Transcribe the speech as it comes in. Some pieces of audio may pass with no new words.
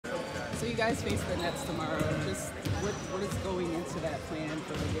So you guys face the Nets tomorrow. Just what is going into that plan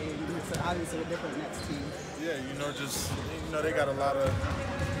for the game? It's obviously a different Nets team. Yeah, they got a lot of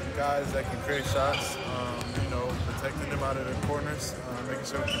guys that can create shots. Protecting them out of the corners, making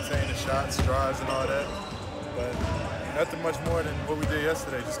sure we contain the shots, drives, and all that. But nothing much more than what we did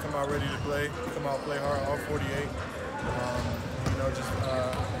yesterday. Just come out ready to play, come out play hard, all 48.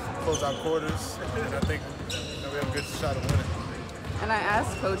 Close out quarters, and I think we have a good shot of winning. And I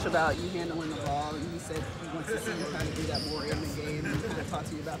asked Coach about you handling the ball, and he said he wants to see you kind of do that more in the game. And he kind of talked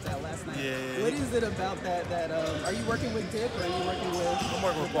to you about that last night. Yeah. What is it about that? Are you working with Dick, or are you working with? I'm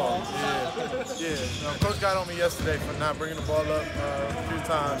working with Paul. Yeah. Coach got on me yesterday for not bringing the ball up a few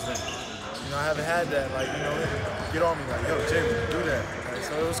times, and I haven't had that. Get on me like, yo, Jalen, do that.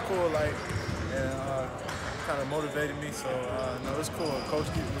 So it was cool, and kind of motivated me. So it was cool. Coach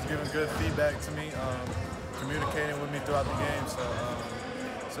was giving good feedback to me, communicating with me throughout the game.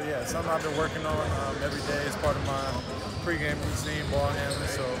 So yeah, something I've been working on every day as part of my pregame routine, ball handling.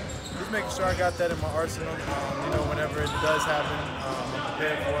 So just making sure I got that in my arsenal. Whenever it does happen, I'm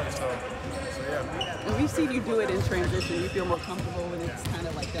prepared for it. So yeah. And we've seen you do it in transition. You feel more comfortable when it's kind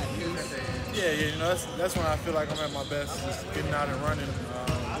of like that pace. Yeah. That's when I feel like I'm at my best, just getting out and running.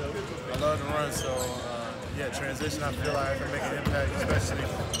 I love to run, so transition. I feel like I can make an impact, especially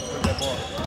with that ball.